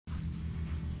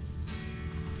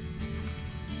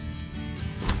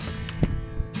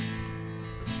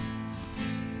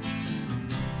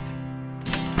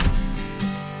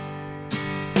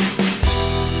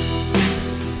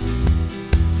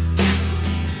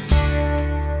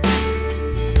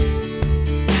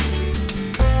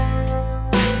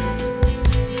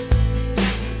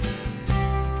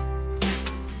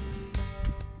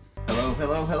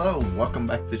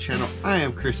welcome back to the channel. I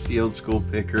am Chris, the old school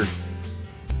picker.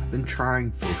 I've been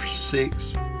trying for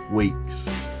 6 weeks,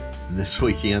 and this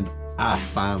weekend I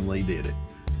finally did it.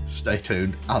 Stay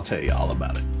tuned, I'll tell you all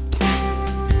about it.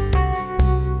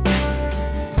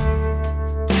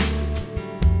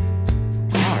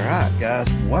 Alright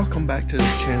guys, welcome back to the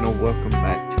channel, welcome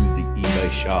back to the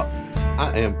eBay shop.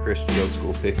 I am Chris, the old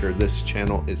school picker. This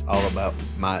channel is all about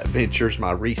my adventures,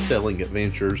 my reselling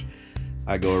adventures.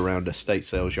 I go around to estate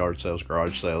sales, yard sales,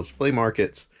 garage sales, flea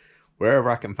markets, wherever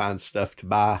I can find stuff to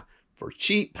buy for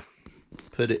cheap,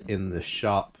 put it in the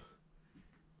shop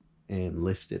and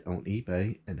list it on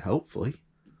eBay and hopefully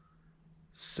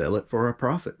sell it for a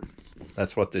profit.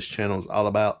 That's what this channel is all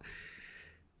about.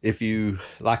 If you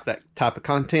like that type of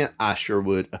content, I sure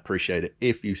would appreciate it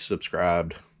if you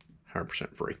subscribed.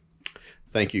 100% free.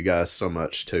 Thank you guys so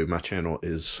much too. My channel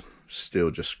is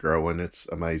still just growing. It's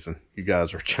amazing. You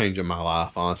guys are changing my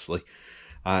life, honestly.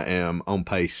 I am on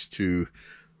pace to,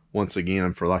 once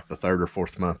again, for like the 3rd or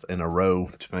 4th month in a row,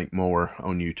 to make more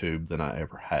on YouTube than I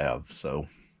ever have. So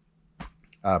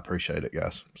I appreciate it,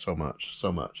 guys, so much,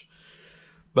 so much.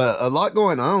 But a lot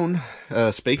going on.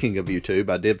 Speaking of YouTube,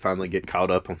 I did finally get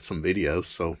caught up on some videos,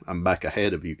 so I'm back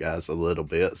ahead of you guys a little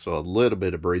bit. So a little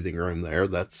bit of breathing room there.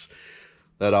 That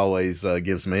always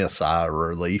gives me a sigh of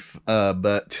relief.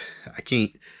 But I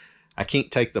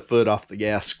can't take the foot off the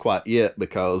gas quite yet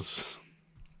because,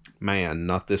 man,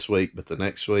 not this week, but the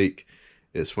next week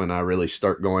is when I really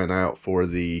start going out for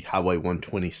the Highway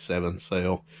 127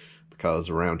 sale, because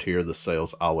around here the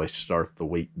sales always start the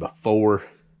week before.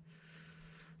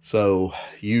 So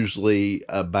usually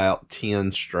about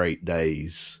 10 straight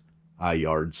days I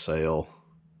yard sale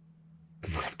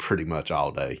pretty much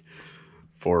all day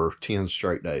for 10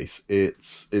 straight days.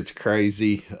 It's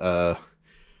crazy.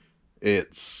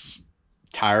 It's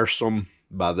tiresome.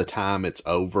 By the time it's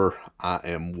over, I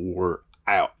am wore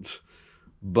out.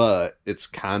 But it's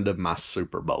kind of my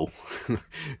Super Bowl.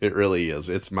 It really is.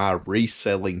 It's my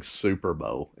reselling Super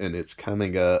Bowl, and it's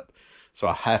coming up. So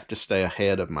I have to stay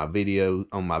ahead of my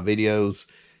videos,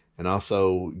 and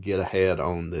also get ahead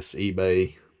on this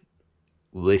eBay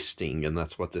listing, and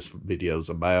that's what this video is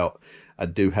about. I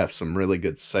do have some really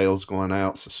good sales going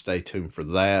out, so stay tuned for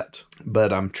that.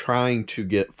 But I'm trying to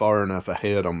get far enough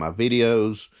ahead on my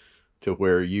videos to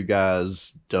where you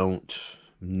guys don't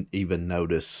even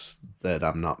notice that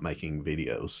I'm not making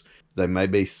videos. There may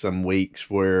be some weeks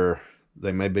where,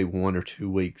 there may be 1 or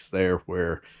 2 weeks there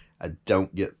where I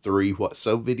don't get 3 What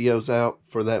So videos out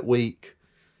for that week,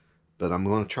 but I'm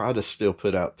going to try to still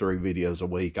put out 3 videos a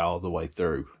week all the way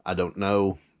through. I don't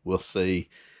know. We'll see.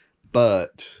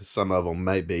 But some of them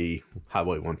may be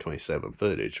Highway 127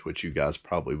 footage, which you guys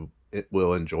probably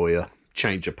will enjoy a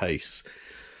change of pace.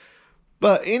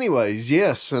 But anyways,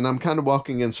 yes, and I'm kind of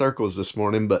walking in circles this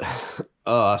morning, but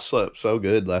I slept so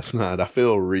good last night. I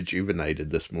feel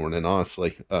rejuvenated this morning,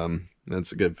 honestly.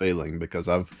 That's a good feeling, because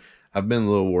I've been a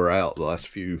little wore out the last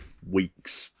few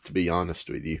weeks, to be honest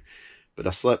with you. But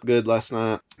I slept good last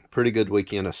night. Pretty good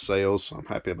weekend of sales, so I'm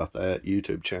happy about that.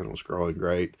 YouTube channel's growing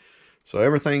great. So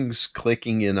everything's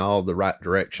clicking in all the right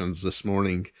directions this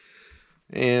morning.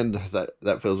 And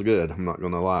that feels good, I'm not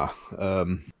going to lie.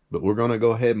 But we're going to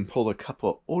go ahead and pull a couple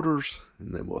of orders,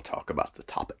 and then we'll talk about the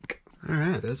topic.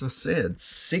 Alright, as I said,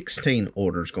 16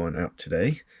 orders going out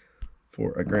today,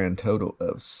 for a grand total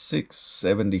of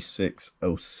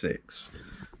 $676.06.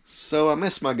 So I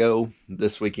missed my goal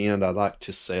this weekend. I'd like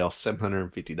to sell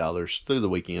 $750 through the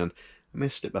weekend. I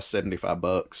missed it by 75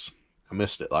 bucks. I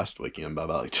missed it last weekend by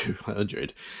about like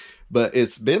 200. But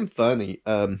it's been funny.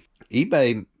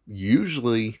 eBay,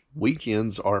 usually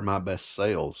weekends are my best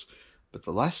sales. But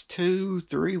the last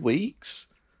 2-3 weeks,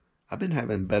 I've been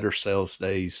having better sales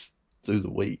days through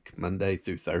the week, Monday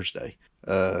through Thursday.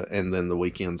 And then the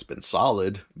weekend's been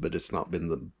solid, but it's not been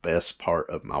the best part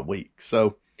of my week.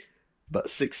 So, but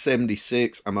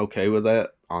 676, I'm okay with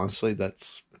that. Honestly,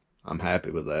 I'm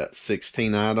happy with that.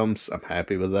 16 items, I'm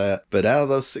happy with that. But out of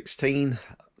those 16,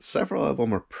 several of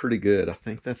them are pretty good. I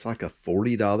think that's like a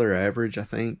 $40 average, I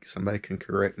think. Somebody can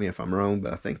correct me if I'm wrong,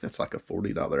 but I think that's like a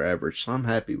 $40 average, so I'm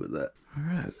happy with that.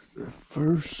 Alright, the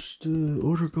first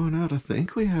order going out, I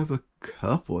think we have a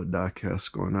couple of die casts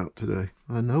going out today.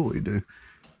 I know we do.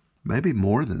 Maybe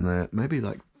more than that. Maybe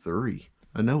like 3.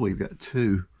 I know we've got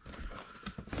 2.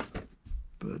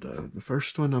 But the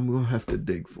first one, I'm going to have to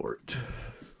dig for it.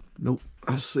 Nope,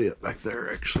 I see it back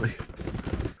there actually.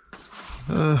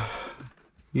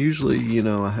 Usually, you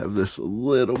know, I have this a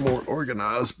little more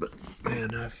organized, but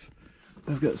man,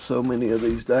 I've got so many of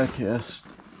these die casts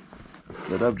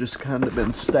that I've just kind of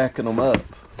been stacking them up.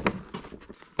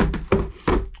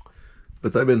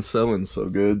 But they've been selling so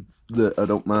good that I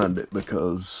don't mind it,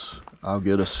 because I'll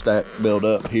get a stack built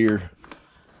up here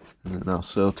and then I'll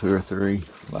sell 2 or 3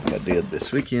 like I did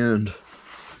this weekend,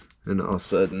 and all of a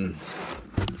sudden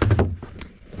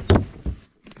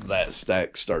that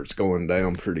stack starts going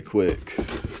down pretty quick.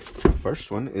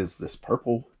 First one is this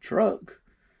purple truck,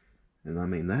 and I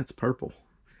mean, that's purple.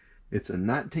 It's a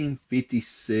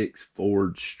 1956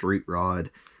 Ford Street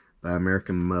Rod by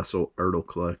American Muscle Ertl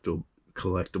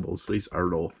Collectibles. These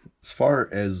Ertl, as far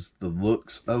as the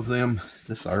looks of them,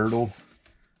 this Ertl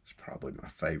is probably my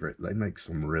favorite. They make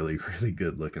some really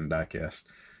good looking diecast,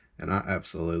 and I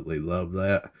absolutely love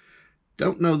that.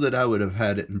 Don't know that I would have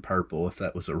had it in purple if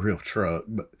that was a real truck,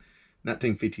 but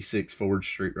 1956 Ford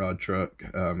Street Rod truck.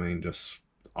 I mean, just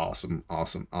awesome.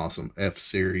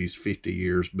 F-Series, 50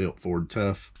 years, built Ford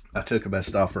tough. I took a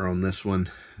best offer on this one.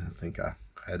 I think I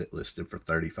had it listed for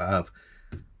 $35.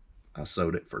 I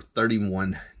sold it for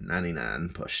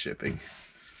 $31.99 plus shipping.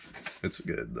 It's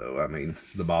good though. I mean,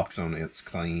 the box on it's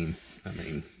clean. I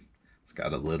mean, it's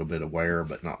got a little bit of wear,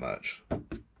 but not much.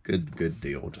 Good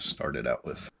deal to start it out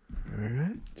with. All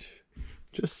right,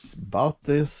 just bought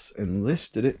this and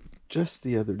listed it just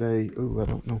the other day. Oh, I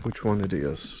don't know which one it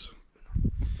is.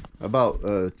 About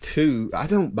 2. I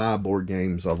don't buy board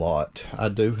games a lot. I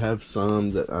do have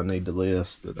some that I need to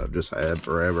list that I've just had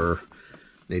forever.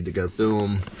 Need to go through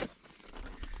them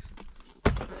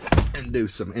and do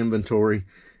some inventory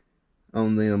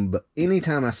on them. But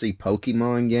anytime I see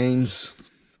Pokemon games,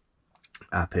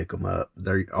 I pick them up.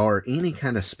 There are any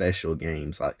kind of special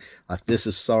games like this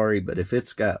is sorry, but if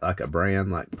it's got like a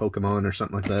brand like Pokemon or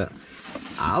something like that,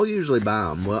 I'll usually buy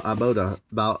them. Well, I bought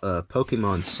a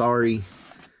Pokemon Sorry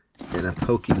and a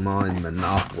Pokemon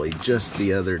Monopoly just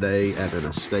the other day at an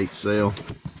estate sale.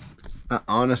 I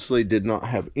honestly did not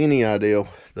have any idea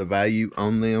the value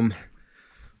on them,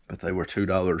 but they were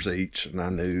 $2 each, and I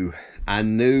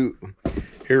knew.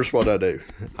 Here's what I do.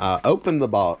 I open the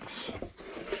box,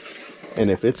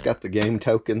 and if it's got the game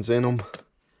tokens in them,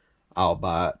 I'll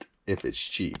buy it if it's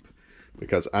cheap,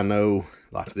 because I know,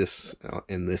 like this,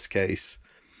 in this case,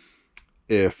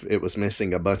 if it was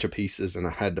missing a bunch of pieces and I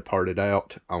had to part it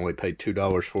out, I only paid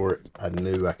 $2 for it. I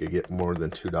knew I could get more than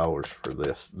 $2 for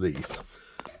these.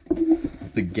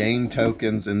 The game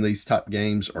tokens in these type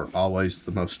games are always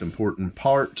the most important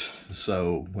part.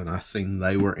 So when I seen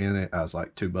they were in it, I was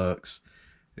like, $2.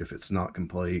 If it's not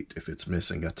complete, if it's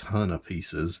missing a ton of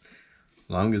pieces, as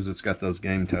long as it's got those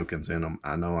game tokens in them,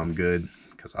 I know I'm good,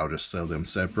 because I'll just sell them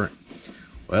separate.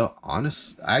 Well,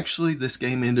 actually, this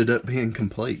game ended up being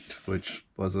complete, which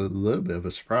was a little bit of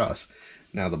a surprise.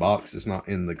 Now, the box is not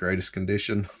in the greatest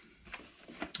condition,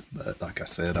 but like I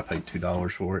said, I paid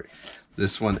 $2 for it.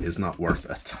 This one is not worth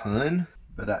a ton,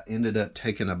 but I ended up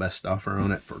taking a best offer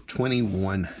on it for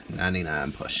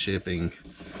 $21.99 plus shipping.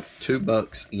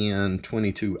 $2 in,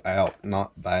 22 out,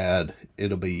 not bad.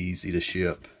 It'll be easy to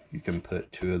ship. You can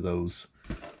put 2 of those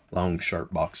long,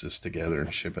 sharp boxes together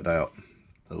and ship it out.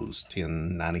 Those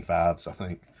 10.95s, I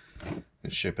think,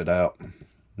 and ship it out.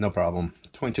 No problem.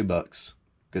 $22.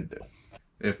 Good deal.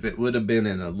 If it would have been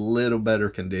in a little better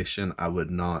condition, I would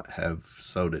not have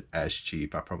sold it as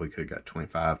cheap. I probably could have got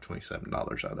 $25,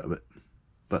 $27 out of it.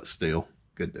 But still,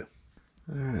 good deal.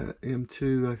 Alright,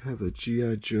 M2, I have a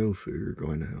G.I. Joe figure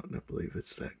going out, and I believe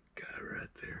it's that guy right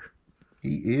there.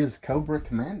 He is Cobra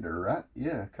Commander, right?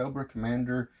 Yeah, Cobra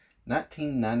Commander,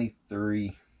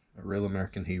 1993. A real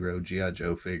American hero, G.I.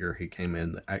 Joe figure. He came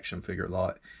in the action figure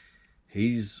lot.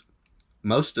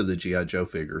 Most of the G.I. Joe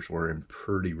figures were in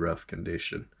pretty rough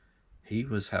condition. He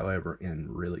was, however,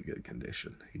 in really good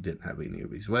condition. He didn't have any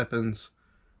of his weapons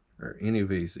or any of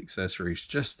his accessories,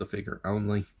 just the figure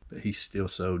only. But he still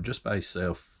sold just by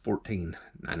himself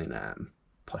 $14.99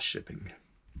 plus shipping.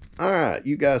 Alright,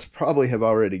 you guys probably have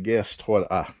already guessed what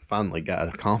I finally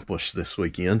got accomplished this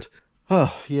weekend.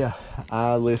 Oh, yeah,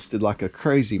 I listed like a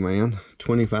crazy man.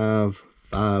 25,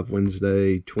 5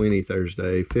 Wednesday, 20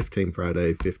 Thursday, 15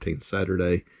 Friday, 15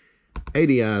 Saturday.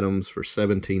 80 items for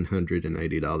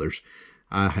 $1,780.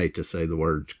 I hate to say the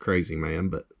word crazy man,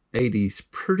 but 80's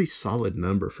pretty solid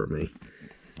number for me.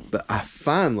 But I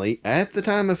finally, at the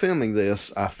time of filming this,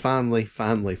 I finally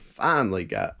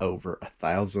got over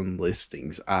 1,000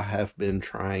 listings. I have been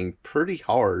trying pretty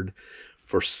hard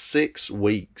for 6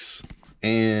 weeks.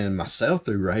 And my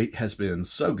sell-through rate has been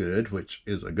so good, which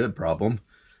is a good problem,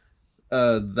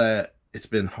 that it's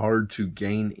been hard to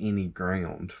gain any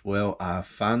ground. Well,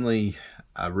 last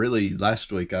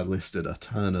week I listed a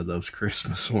ton of those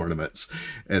Christmas ornaments,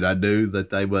 and I knew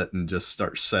that they wouldn't just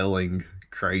start selling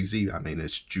crazy. I mean,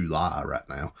 it's July right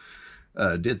now.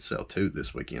 Did sell 2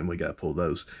 this weekend. We got to pull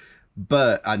those.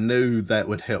 But I knew that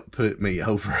would help put me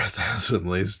over 1,000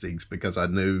 listings, because I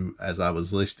knew as I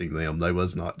was listing them, they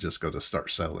was not just going to start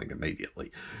selling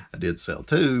immediately. I did sell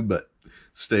 2, but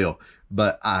still.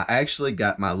 But I actually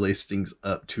got my listings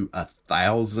up to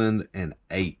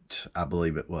 1,008, I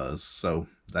believe it was. So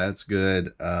that's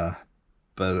good. But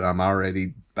I'm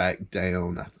already back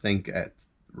down. I think at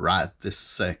right this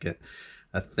second,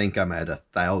 I think I'm at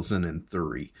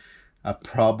 1,003. I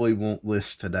probably won't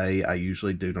list today. I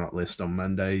usually do not list on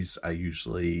Mondays. I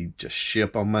usually just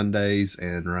ship on Mondays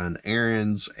and run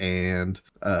errands and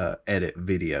edit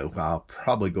video. I'll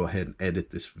probably go ahead and edit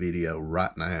this video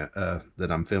right now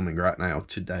that I'm filming right now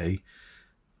today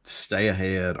to stay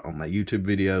ahead on my YouTube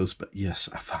videos. But yes,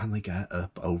 I finally got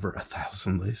up over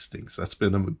 1,000 listings. That's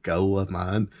been a goal of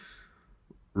mine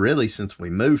really since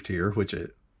we moved here, which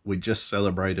we just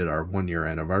celebrated our 1-year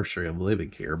anniversary of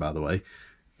living here, by the way.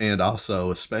 And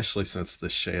also, especially since the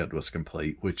shed was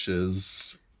complete, which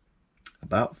is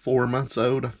about 4 months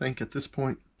old, I think, at this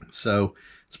point. So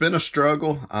it's been a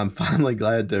struggle. I'm finally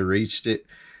glad to have reached it.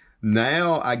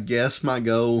 Now, I guess my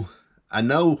goal, I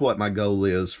know what my goal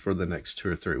is for the next 2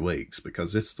 or 3 weeks,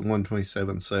 because it's the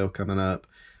 127 sale coming up.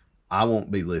 I won't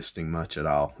be listing much at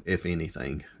all, if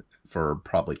anything, for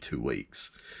probably 2 weeks.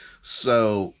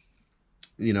 So,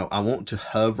 you know, I want to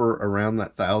hover around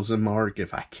that 1,000 mark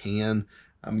if I can.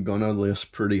 I'm going to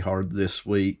list pretty hard this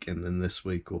week, and then this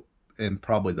week will, and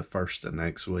probably the first of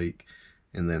next week.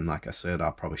 And then, like I said,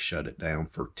 I'll probably shut it down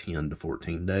for 10 to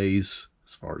 14 days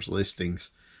as far as listings.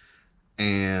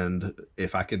 And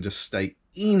if I can just stay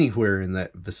anywhere in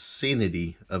that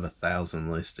vicinity of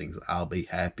 1,000 listings, I'll be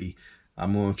happy.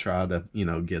 I'm going to try to, you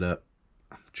know,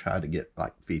 try to get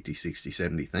like 50, 60,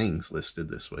 70 things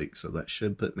listed this week. So that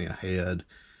should put me ahead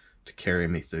to carry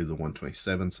me through the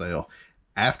 127 sale.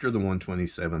 After the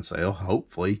 127 sale,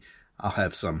 hopefully, I'll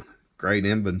have some great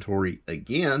inventory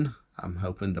again. I'm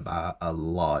hoping to buy a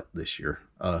lot this year.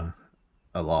 A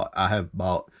lot. I have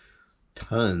bought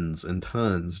tons and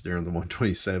tons during the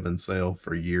 127 sale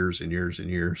for years and years and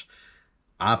years.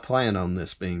 I plan on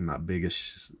this being my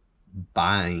biggest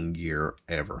buying year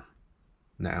ever.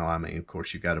 Now, I mean, of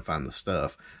course, you got to find the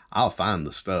stuff. I'll find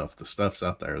the stuff. The stuff's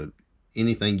out there.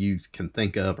 Anything you can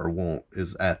think of or want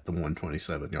is at the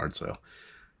 127 yard sale.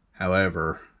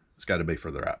 However, it's got to be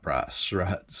for the right price,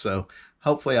 right? So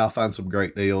hopefully I'll find some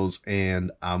great deals,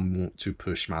 and I want to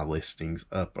push my listings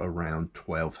up around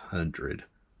 1,200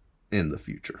 in the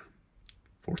future.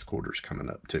 Fourth quarter's coming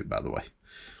up too, by the way.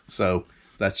 So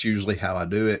that's usually how I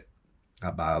do it. I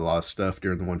buy a lot of stuff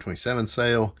during the 127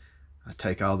 sale. I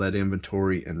take all that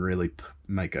inventory and really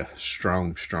make a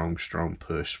strong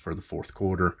push for the fourth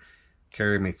quarter.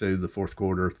 Carry me through the fourth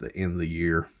quarter, the end of the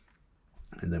year,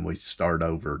 and then we start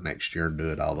over next year and do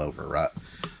it all over, right?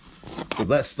 So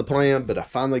that's the plan. But I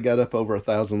finally got up over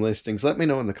 1,000 listings. Let me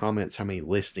know in the comments how many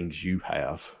listings you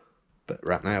have. But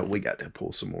right now we got to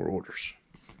pull some more orders.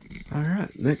 All right,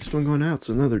 next one going out is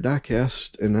another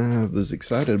diecast, and I was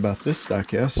excited about this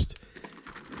diecast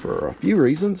for a few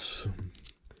reasons.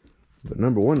 The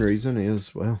number one reason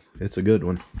is, well, it's a good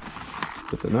one.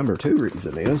 But the number two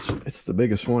reason is it's the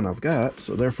biggest one I've got,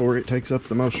 so therefore it takes up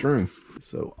the most room.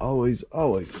 So always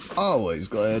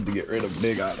glad to get rid of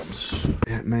big items.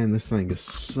 Yeah, man, this thing is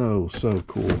so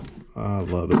cool. I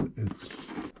love it. It's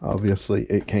obviously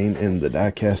it came in the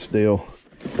diecast deal.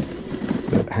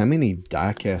 But how many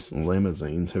diecast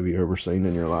limousines have you ever seen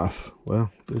in your life? Well,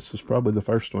 this is probably the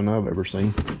first one I've ever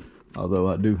seen. Although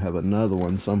I do have another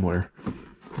one somewhere.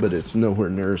 But it's nowhere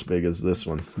near as big as this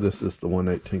one. This is the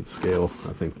 1/18 scale.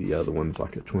 I think the other one's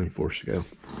like a 24 scale.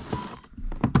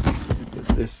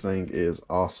 But this thing is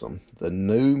awesome. The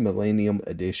new Millennium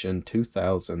Edition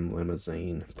 2000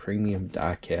 Limousine Premium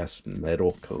Diecast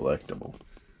Metal Collectible.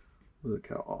 Look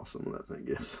how awesome that thing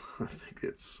is. I think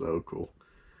it's so cool.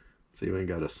 It's even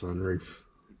got a sunroof.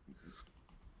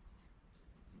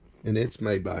 And it's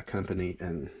made by a company,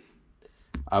 and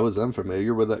I was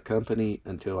unfamiliar with that company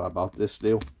until I bought this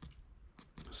deal,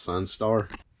 Sunstar.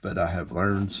 But I have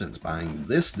learned since buying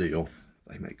this deal,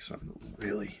 they make some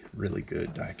really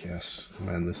good diecasts.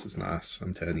 Man, this is nice.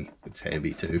 I'm telling you, it's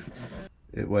heavy too.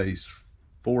 It weighs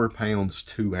 4 pounds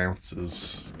 2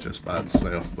 ounces just by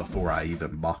itself before I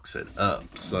even box it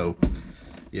up. So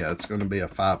yeah, it's going to be a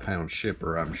 5-pound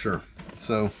shipper, I'm sure.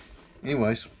 So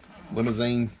anyways,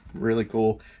 limousine, really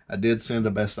cool. I did send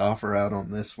a best offer out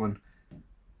on this one.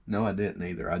 No, I didn't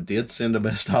either. I did send a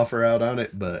best offer out on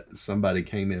it, but somebody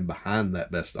came in behind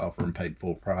that best offer and paid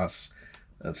full price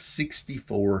of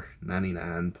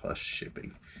 $64.99 plus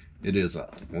shipping. It is a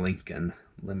Lincoln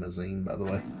limousine, by the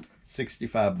way.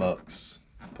 $65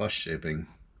 plus shipping.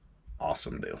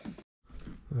 Awesome deal.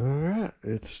 Alright,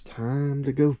 it's time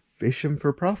to go fishing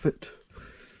for profit.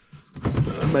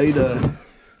 I made a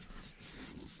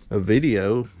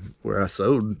video where I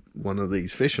sold one of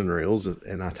these fishing reels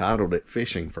and I titled it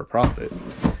Fishing for Profit.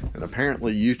 And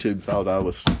apparently YouTube thought I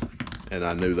was, and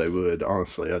I knew they would,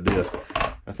 honestly I did.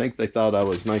 I think they thought I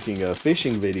was making a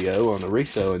fishing video on a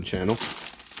reselling channel.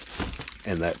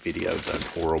 And that video done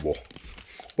horrible.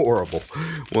 Horrible.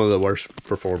 One of the worst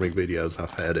performing videos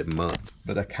I've had in months.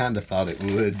 But I kind of thought it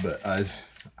would, but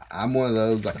I'm one of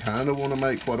those, I kind of want to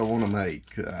make what I want to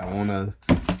make. I want to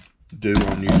do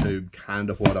on YouTube kind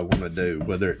of what I want to do.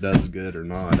 Whether it does good or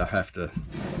not, I have to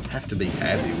be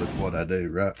happy with what I do,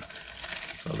 right?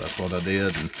 So that's what I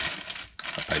did, and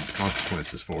I paid the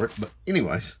consequences for it. But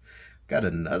anyways, got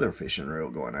another fishing reel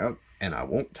going out, and I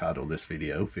won't title this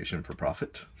video Fishing for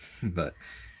Profit. But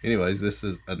anyways, this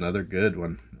is another good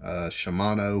one.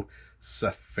 Shimano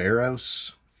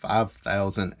Sepharos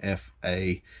 5000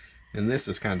 FA. And this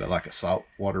is kind of like a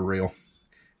saltwater reel.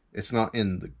 It's not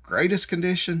in the greatest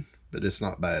condition, but it's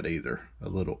not bad either. A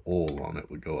little oil on it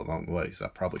would go a long way. So I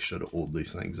probably should have oiled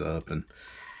these things up and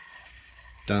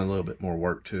done a little bit more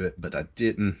work to it, but I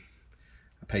didn't.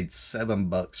 I paid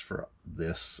 $7 for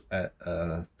this at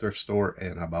a thrift store,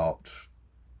 and I bought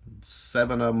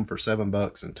 7 of them for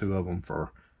 $7 and 2 of them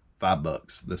for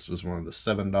 $5. This was one of the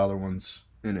 $7 ones,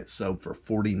 and it sold for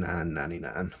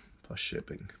 $49.99 plus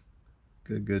shipping.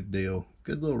 Good deal.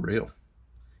 Good little reel.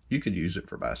 You could use it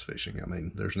for bass fishing. I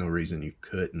mean, there's no reason you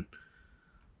couldn't,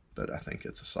 but I think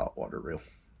it's a saltwater reel.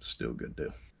 Still good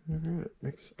deal. All right,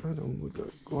 next item we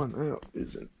got going out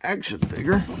is an action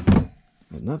figure.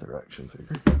 Another action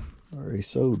figure. I already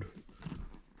sold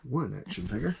one action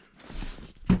figure.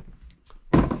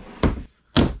 And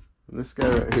this guy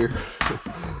right here,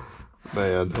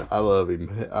 man, I love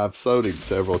him. I've sold him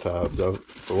several times.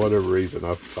 For whatever reason,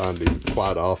 I find him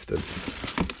quite often.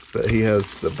 But he has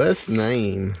the best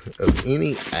name of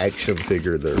any action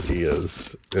figure there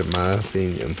is, in my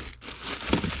opinion.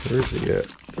 Where's he at?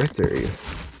 Right there he is.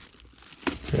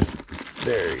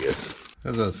 There he is.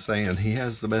 As I was saying, he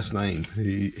has the best name.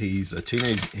 He's a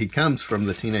teenage. He comes from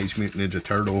the Teenage Mutant Ninja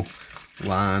Turtle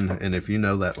line, and if you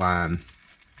know that line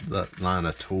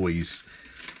of toys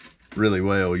really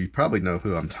well, you probably know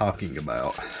who I'm talking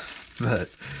about. But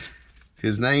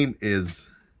his name is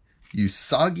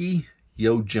Usagi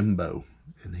Yojimbo,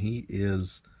 and he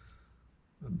is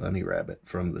a bunny rabbit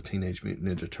from the Teenage Mutant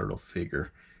Ninja Turtle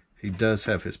figure. He does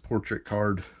have his portrait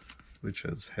card, which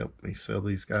has helped me sell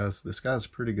these guys. This guy's a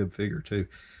pretty good figure too.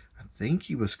 I think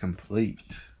he was complete.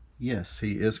 Yes,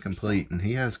 he is complete, and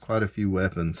he has quite a few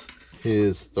weapons.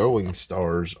 His throwing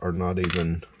stars are not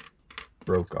even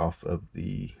broke off of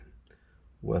the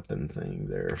weapon thing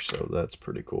there, so that's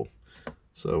pretty cool.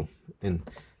 So, and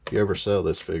if you ever sell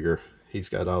this figure, he's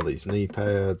got all these knee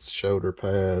pads, shoulder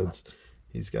pads.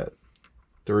 He's got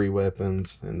 3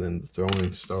 weapons, and then the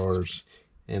throwing stars.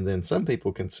 And then some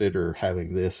people consider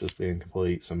having this as being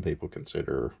complete. Some people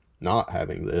consider not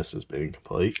having this as being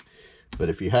complete. But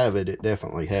if you have it, it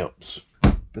definitely helps.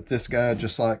 But this guy,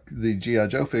 just like the G.I.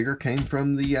 Joe figure, came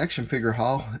from the action figure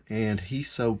haul, and he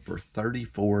sold for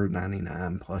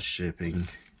 $34.99 plus shipping.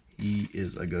 He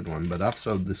is a good one, but I've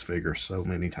sold this figure so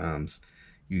many times.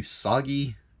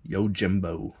 Usagi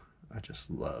Yojimbo. I just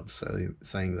love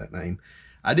saying that name.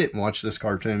 I didn't watch this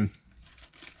cartoon.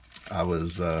 I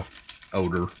was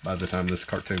older by the time this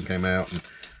cartoon came out, and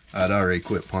I'd already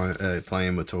quit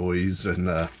playing with toys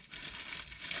and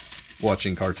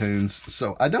watching cartoons.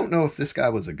 So I don't know if this guy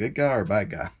was a good guy or a bad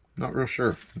guy. Not real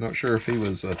sure. Not sure if he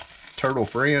was a turtle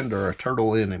friend or a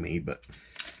turtle enemy, but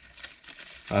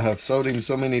I have sold him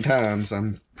so many times,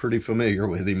 I'm pretty familiar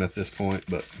with him at this point,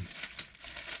 but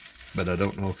I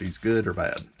don't know if he's good or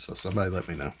bad. So somebody let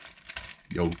me know.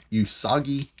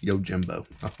 Usagi Yojimbo.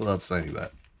 I love saying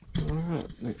that.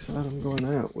 Alright, next item going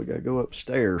out. We gotta go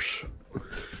upstairs.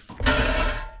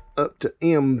 Up to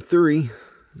M3.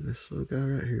 This little guy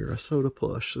right here. I sold a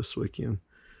plush this weekend.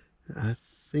 I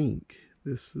think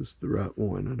this is the right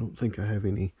one. I don't think I have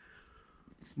any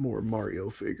more Mario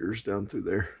figures down through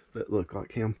there that look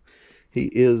like him. He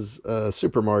is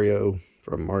Super Mario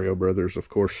from Mario Brothers, of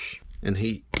course. And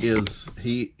he is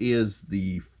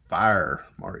the Fire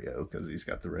Mario because he's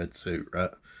got the red suit,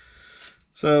 right?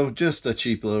 So just a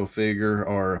cheap little figure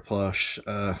or a plush.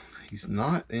 He's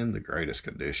not in the greatest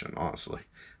condition, honestly.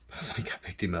 I think I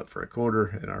picked him up for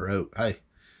 $25 and I wrote, hey,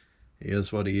 he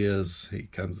is what he is. He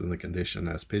comes in the condition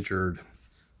as pictured.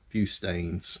 Few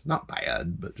stains, not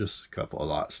bad, but just a couple of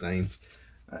lot stains.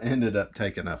 I ended up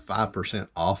taking a 5%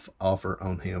 off offer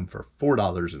on him for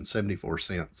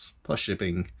 $4.74 plus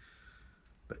shipping.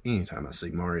 But anytime I see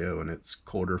Mario and it's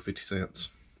quarter 50 cents,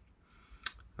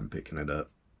 I'm picking it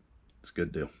up. It's a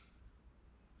good deal.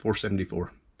 $4.74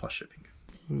 plus shipping.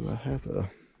 Ooh, I have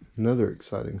another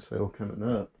exciting sale coming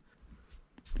up.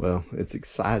 Well, it's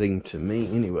exciting to me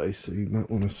anyway, so you might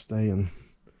want to stay and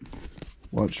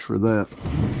watch for that.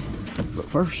 But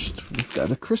first, we've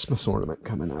got a Christmas ornament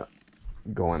coming up,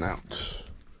 going out.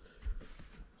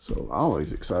 So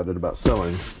always excited about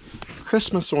selling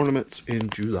Christmas ornaments in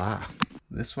July.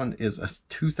 This one is a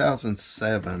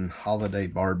 2007 Holiday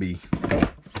Barbie.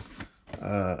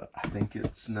 I think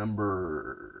it's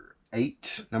number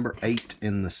 8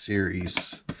 in the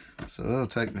series. So it'll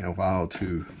take me a while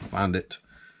to find it,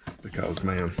 because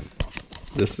man,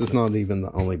 this is not even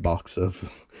the only box of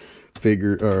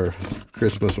figure or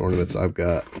Christmas ornaments I've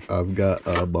got. I've got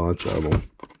a bunch of them.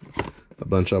 A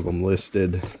bunch of them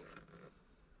listed.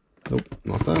 Nope,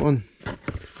 not that one.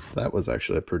 That was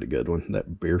actually a pretty good one.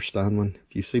 That Beerstein one.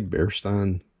 If you see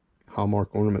Beerstein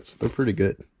Hallmark ornaments, they're pretty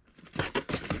good.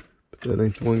 But that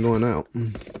ain't the one going out.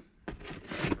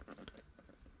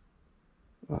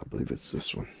 I believe it's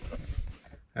this one.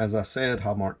 As I said,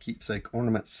 Hallmark Keepsake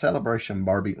Ornament Celebration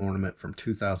Barbie Ornament from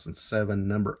 2007,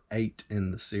 number 8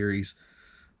 in the series.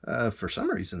 For some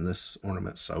reason, this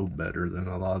ornament sold better than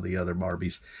a lot of the other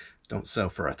Barbies. Don't sell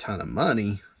for a ton of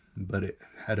money, but it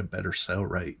had a better sell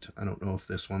rate. I don't know if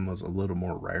this one was a little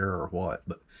more rare or what,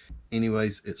 but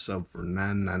anyways, it sold for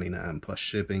 $9.99 plus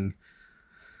shipping.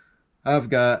 I've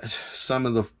got some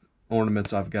of the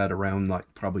ornaments I've got around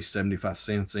like probably 75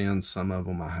 cents in. Some of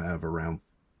them I have around,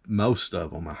 most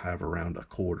of them I have around a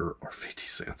quarter or 50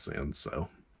 cents in. So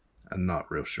I'm not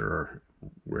real sure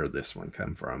where this one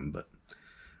come from, but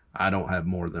I don't have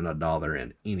more than $1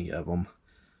 in any of them.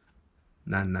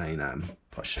 $9.99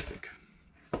 plus shipping.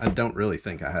 I don't really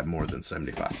think I have more than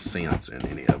 75 cents in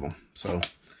any of them. So,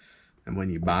 and when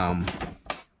you buy them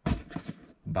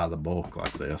by the bulk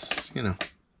like this, you know,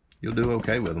 you'll do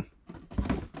okay with them.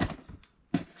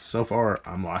 So far,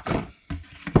 I'm liking them.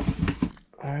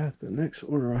 Alright, the next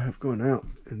order I have going out,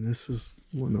 and this is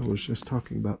one I was just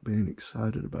talking about being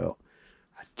excited about.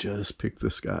 I just picked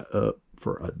this guy up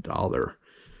for $1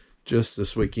 just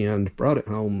this weekend. Brought it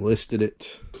home, listed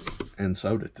it, and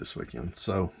sold it this weekend.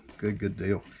 So, good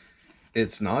deal.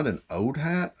 It's not an old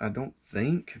hat, I don't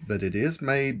think, but it is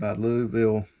made by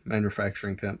Louisville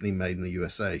Manufacturing Company, made in the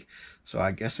USA. So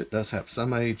I guess it does have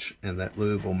some age, and that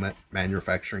Louisville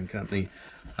Manufacturing Company,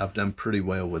 I've done pretty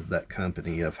well with that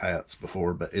company of hats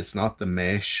before, but it's not the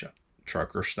mesh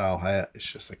trucker style hat, it's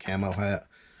just a camo hat.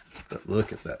 But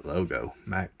look at that logo,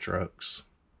 Mack Trucks.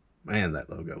 Man, that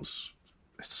logo's,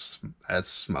 that's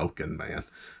smoking, man.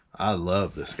 I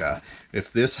love this guy.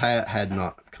 If this hat had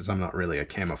not, because I'm not really a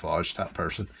camouflage type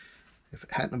person, if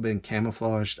it hadn't been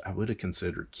camouflaged, I would have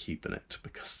considered keeping it,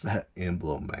 because that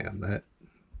emblem, man, that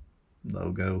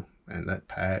logo and that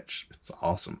patch, it's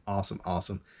awesome, awesome,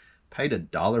 awesome. Paid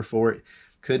 $1 for it.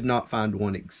 Could not find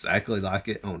one exactly like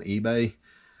it on eBay.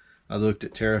 I looked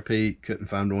at Terapeak, couldn't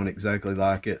find one exactly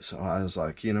like it, so I was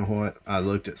like, you know what? I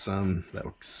looked at some that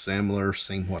were similar,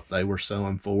 seen what they were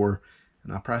selling for,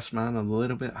 and I priced mine a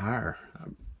little bit higher,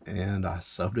 and I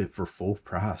sold it for full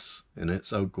price, and it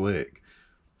sold quick.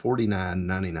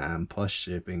 $49.99 plus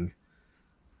shipping.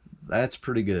 That's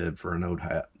pretty good for an old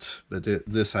hat. But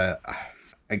this hat,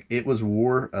 it was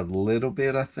wore a little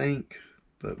bit, I think,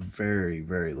 but very,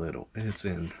 very little. It's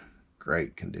in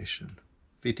great condition.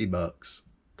 $50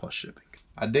 plus shipping.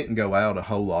 I didn't go out a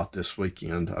whole lot this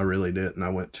weekend. I really didn't. I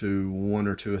went to 1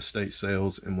 or 2 estate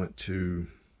sales and went to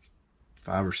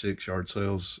 5 or 6 yard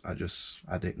sales. I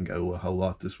didn't go a whole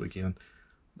lot this weekend.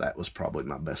 That was probably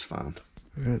my best find.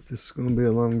 Alright, this is going to be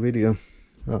a long video.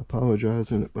 I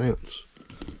apologize in advance.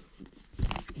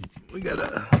 We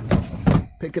gotta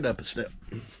pick it up a step.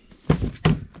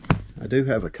 I do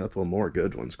have a couple more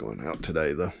good ones going out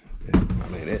today though. I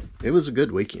mean, it was a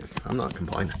good weekend. I'm not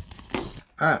complaining.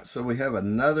 Alright, so we have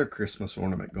another Christmas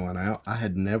ornament going out. I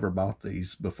had never bought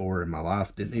these before in my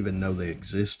life. Didn't even know they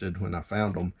existed when I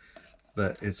found them.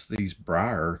 But it's these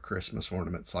Breyer Christmas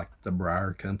ornaments, like the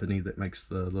Breyer company that makes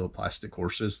the little plastic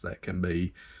horses that can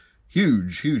be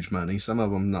huge, huge money. Some of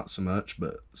them not so much,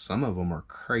 but some of them are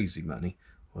crazy money.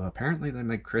 Well, apparently they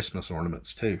make Christmas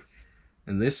ornaments too.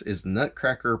 And this is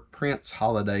Nutcracker Prince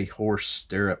Holiday Horse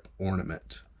Stirrup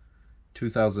Ornament.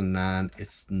 2009,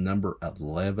 it's number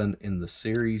 11 in the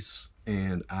series.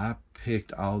 And I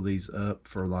picked all these up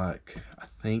for like, I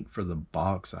think for the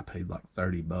box, I paid like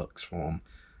 $30 for them.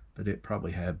 But it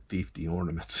probably had 50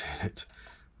 ornaments in it.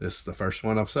 This is the first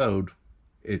one I've sold.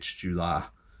 It's July.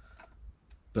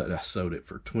 But I sold it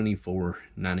for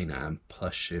 $24.99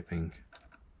 plus shipping.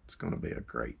 It's going to be a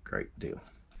great, great deal.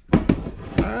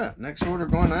 Alright, next order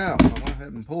going out. I went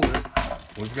ahead and pulled it.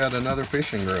 we've got another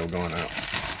fishing reel going out.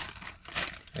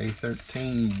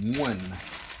 A13-1.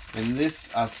 And this,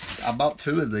 I bought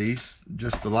 2 of these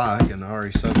just alike, and I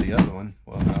already sold the other one.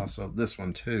 Well, I sold this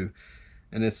one too.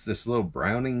 And it's this little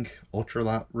Browning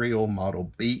ultralight reel,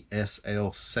 model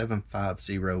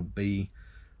BSL750B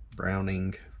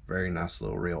Browning. Very nice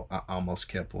little reel. I almost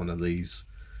kept one of these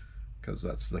because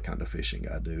that's the kind of fishing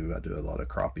I do. I do a lot of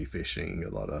crappie fishing, a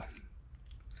lot of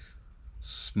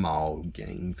small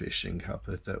game fishing, I'll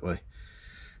put it that way.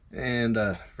 And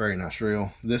very nice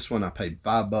reel. This one I paid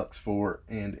 $5 for,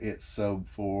 and it sold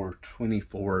for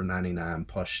 $24.99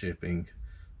 plus shipping.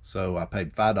 So I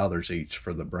paid $5 each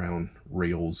for the brown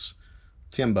reels,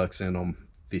 $10 in them,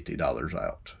 $50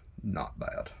 out. Not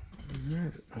bad.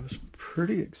 Alright, I was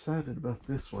pretty excited about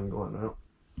this one going out.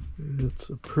 It's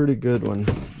a pretty good one.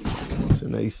 It's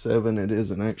an A7. It is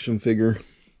an action figure.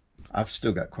 I've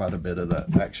still got quite a bit of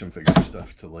that action figure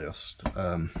stuff to list.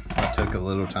 I took a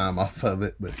little time off of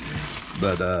it, but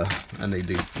I need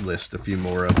to list a few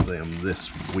more of them this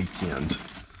weekend.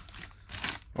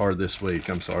 Or this week,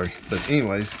 I'm sorry. But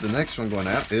anyways, the next one going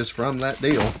out is from that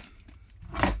deal.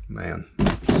 Man,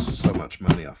 so much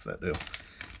money off that deal.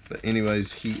 But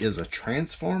anyways, he is a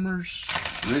Transformers,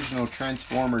 original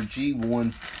Transformer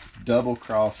G1 double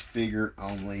cross figure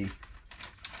only.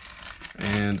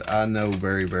 And I know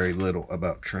very, very little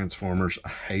about Transformers. I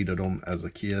hated them as a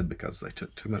kid because they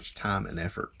took too much time and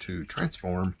effort to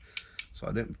transform. So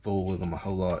I didn't fool with them a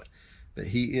whole lot. But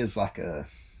he is like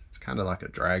it's kind of like a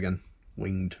dragon,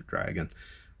 winged dragon.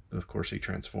 But of course he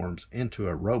transforms into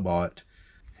a robot.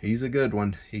 He's a good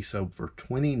one. He sold for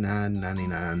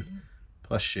 $29.99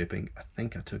 plus shipping. I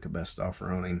think I took a best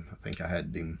offer on him. I think I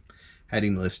had him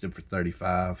listed for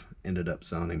 $35. Ended up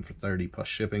selling him for $30 plus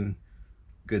shipping.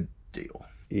 Good deal.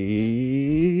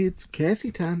 It's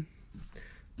Kathy time.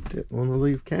 Didn't want to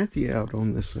leave Kathy out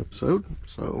on this episode,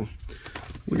 so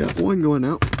we got one going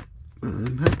out.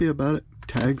 I'm happy about it.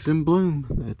 Tags in bloom.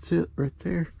 That's it right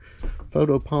there.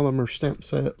 Photopolymer stamp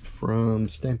set from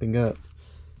Stamping Up.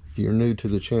 If you're new to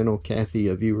the channel, Kathy,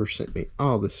 a viewer, sent me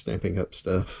all this Stamping Up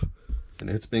stuff, and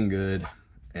it's been good,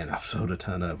 and I've sold a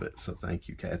ton of it, so thank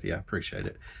you, Kathy. I appreciate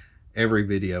it. Every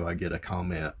video I get a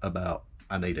comment about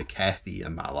I need a Kathy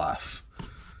in my life.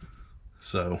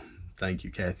 So thank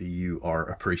you, Kathy. You are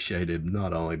appreciated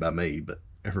not only by me, but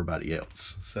everybody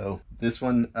else. So this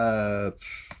one,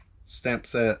 stamp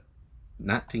set,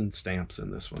 19 stamps in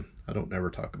this one. I don't never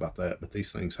talk about that, but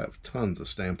these things have tons of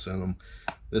stamps in them.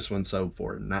 This one sold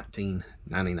for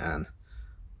 $19.99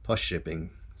 plus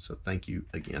shipping. So thank you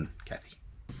again, Kathy.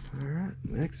 All right,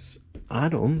 next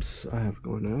items I have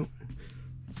going out.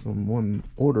 Some one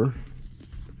order.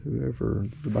 Whoever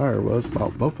the buyer was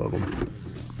bought both of them.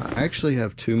 I actually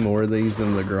have 2 more of these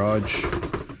in the garage.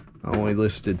 I only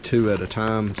listed 2 at a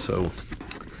time, so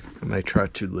I may try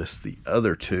to list the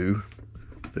other 2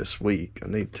 this week. I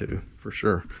need to, for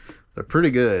sure. They're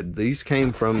pretty good. These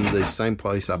came from the same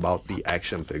place I bought the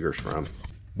action figures from.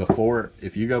 Before,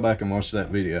 if you go back and watch that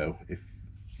video,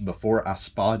 before I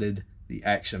spotted the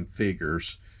action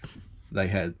figures, they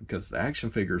had, because the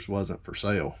action figures wasn't for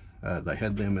sale. They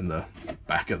had them in the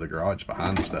back of the garage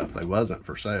behind stuff. They wasn't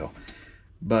for sale.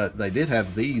 But they did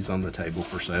have these on the table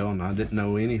for sale, and I didn't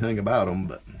know anything about them,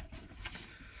 but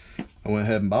I went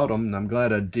ahead and bought them, and I'm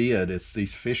glad I did. It's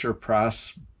these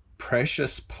Fisher-Price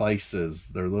Precious Places.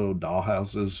 They're little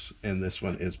dollhouses, and this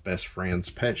one is Best Friend's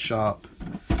Pet Shop,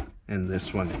 and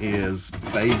this one is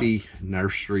Baby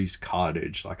Nursery's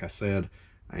Cottage. Like I said,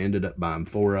 I ended up buying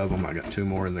 4 of them. I got 2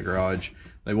 more in the garage.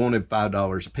 They wanted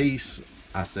 $5 a piece.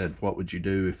 I said, what would you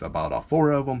do if I bought all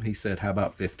 4 of them? He said, how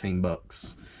about 15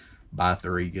 bucks? Buy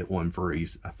 3, get 1 free,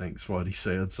 I think is what he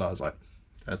said. So I was like,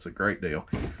 that's a great deal.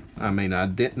 I mean, I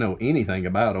didn't know anything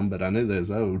about them, but I knew they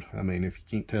was old. I mean, if you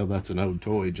can't tell that's an old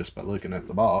toy just by looking at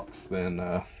the box,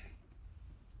 then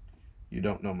you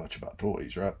don't know much about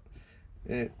toys, right?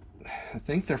 I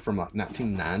think they're from like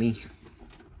 1990.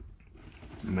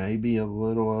 Maybe a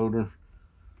little older.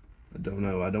 I don't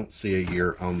know. I don't see a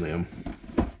year on them.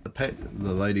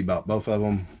 The lady bought both of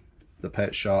them. The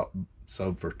pet shop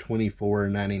sold for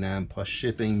 $24.99 plus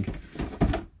shipping,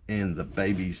 and the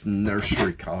Baby's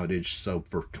Nursery Cottage sold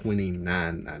for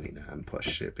 $29.99 plus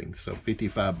shipping. So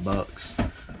 55 bucks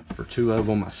for 2 of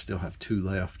them. I still have 2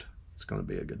 left. It's going to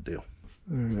be a good deal.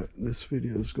 All right, this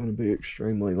video is going to be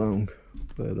extremely long,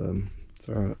 but it's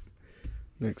all right.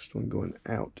 Next one going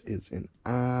out is an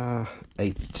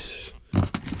I-8.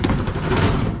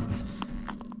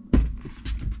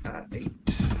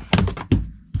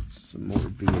 Some more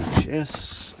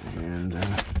VHS, and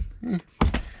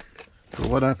for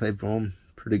what I paid for them,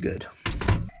 pretty good.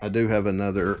 I do have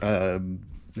another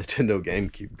Nintendo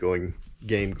GameCube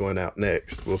game going out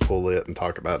next. We'll pull it and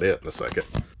talk about it in a second.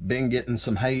 Been getting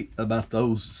some hate about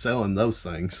those selling those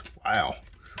things. Wow.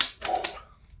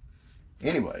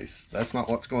 Anyways, that's not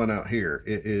what's going out here.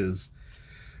 It is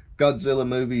Godzilla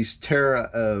movies, Terror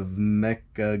of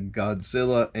Mecha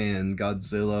Godzilla and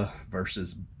Godzilla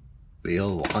versus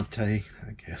Billante,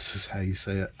 I guess is how you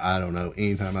say it. I don't know.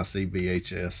 Anytime I see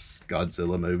VHS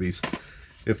Godzilla movies,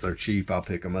 if they're cheap, I'll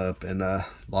pick them up and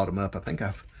load them up. I think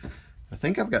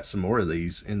I've got some more of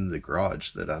these in the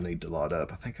garage that I need to load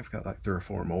up. I think I've got like 3 or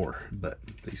 4 more, but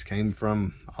these came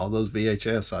from all those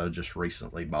VHS I just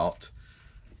recently bought.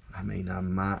 I mean, I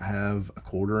might have a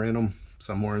quarter in them,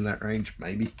 somewhere in that range,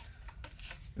 maybe.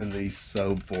 And these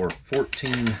sold for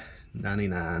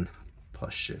 $14.99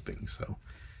 plus shipping. So,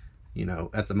 you know,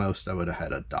 at the most I would have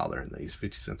had $1 in these,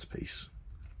 50 cents a piece.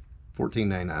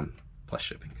 $14.99 plus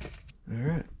shipping. All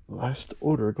right, last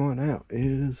order going out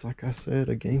is, like I said,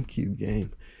 a GameCube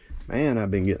game. Man,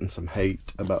 I've been getting some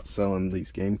hate about selling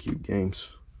these GameCube games.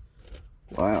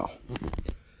 Wow.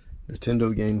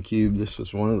 Nintendo GameCube, this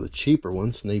was one of the cheaper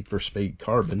ones, Need for Speed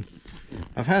Carbon.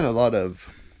 I've had a lot of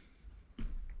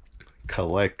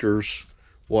collectors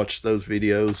watch those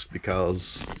videos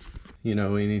because, you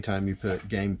know, anytime you put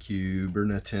GameCube or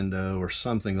Nintendo or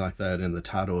something like that in the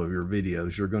title of your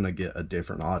videos, you're going to get a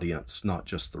different audience, not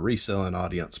just the reselling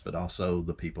audience, but also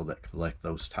the people that collect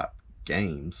those type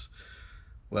games.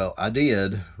 Well, I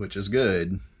did, which is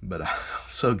good, but I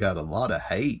also got a lot of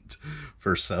hate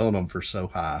for selling them for so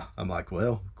high. I'm like,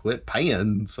 well, quit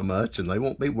paying so much and they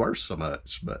won't be worth so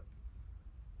much. But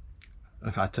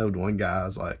I told one guy, I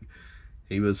was like,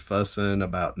 he was fussing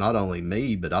about not only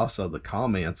me, but also the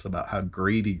comments about how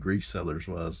greedy resellers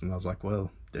was. And I was like,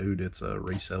 well, dude, it's a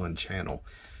reselling channel.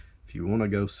 If you want to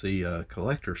go see a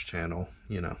collector's channel,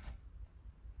 you know,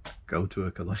 go to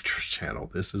a collector's channel.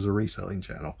 This is a reselling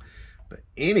channel. But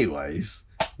anyways,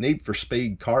 Need for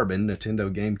Speed Carbon,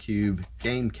 Nintendo GameCube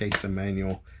game case and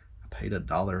manual. I paid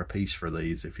 $1 a piece for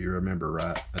these, if you remember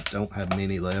right. I don't have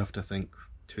many left. I think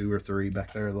 2 or 3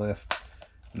 back there left.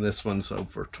 And this one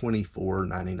sold for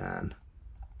 $24.99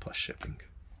 plus shipping.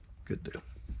 Good deal.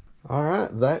 All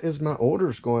right, that is my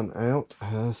orders going out.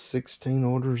 16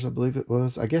 orders, I believe it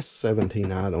was. I guess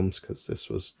 17 items, because this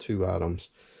was 2 items.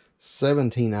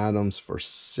 17 items for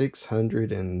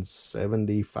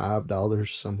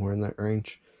 $675, somewhere in that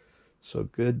range. So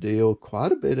good deal.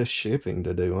 Quite a bit of shipping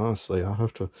to do, honestly. I'll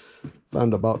have to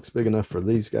find a box big enough for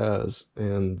these guys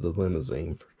and the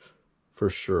limousine for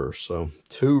sure. So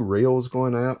 2 reels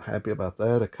going out. Happy about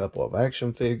that. A couple of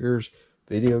action figures,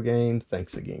 video games.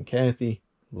 Thanks again, Kathy.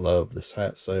 Love this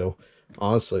hat sale.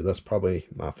 Honestly, that's probably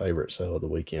my favorite sale of the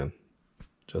weekend,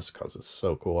 just because it's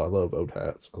so cool. I love old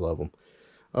hats. I love them.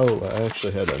 Oh, I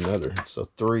actually had another. So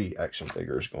 3 action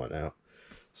figures going out.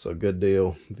 So good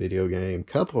deal. Video game.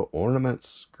 Couple of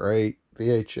ornaments. Great.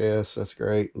 VHS. That's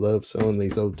great. Love selling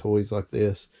these old toys like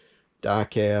this. Die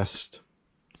cast.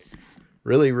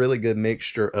 Really, really good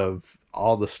mixture of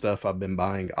all the stuff I've been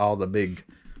buying. All the big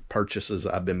purchases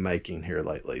I've been making here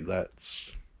lately.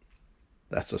 That's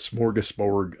a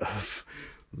smorgasbord of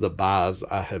the buys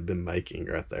I have been making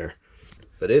right there.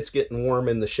 But it's getting warm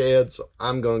in the shed, so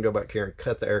I'm going to go back here and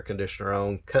cut the air conditioner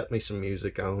on, cut me some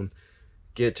music on,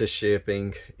 get to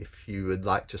shipping. If you would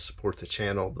like to support the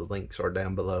channel, the links are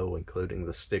down below, including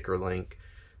the sticker link.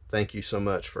 Thank you so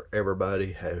much for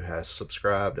everybody who has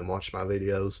subscribed and watched my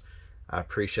videos. I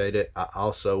appreciate it. I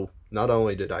also, not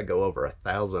only did I go over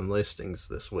 1,000 listings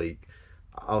this week,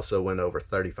 I also went over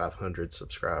 3,500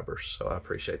 subscribers, so I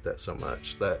appreciate that so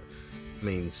much. That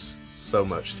means so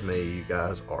much to me. You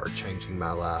guys are changing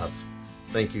my lives.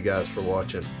 Thank you guys for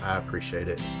watching. I appreciate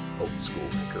it. Old School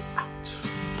Maker out.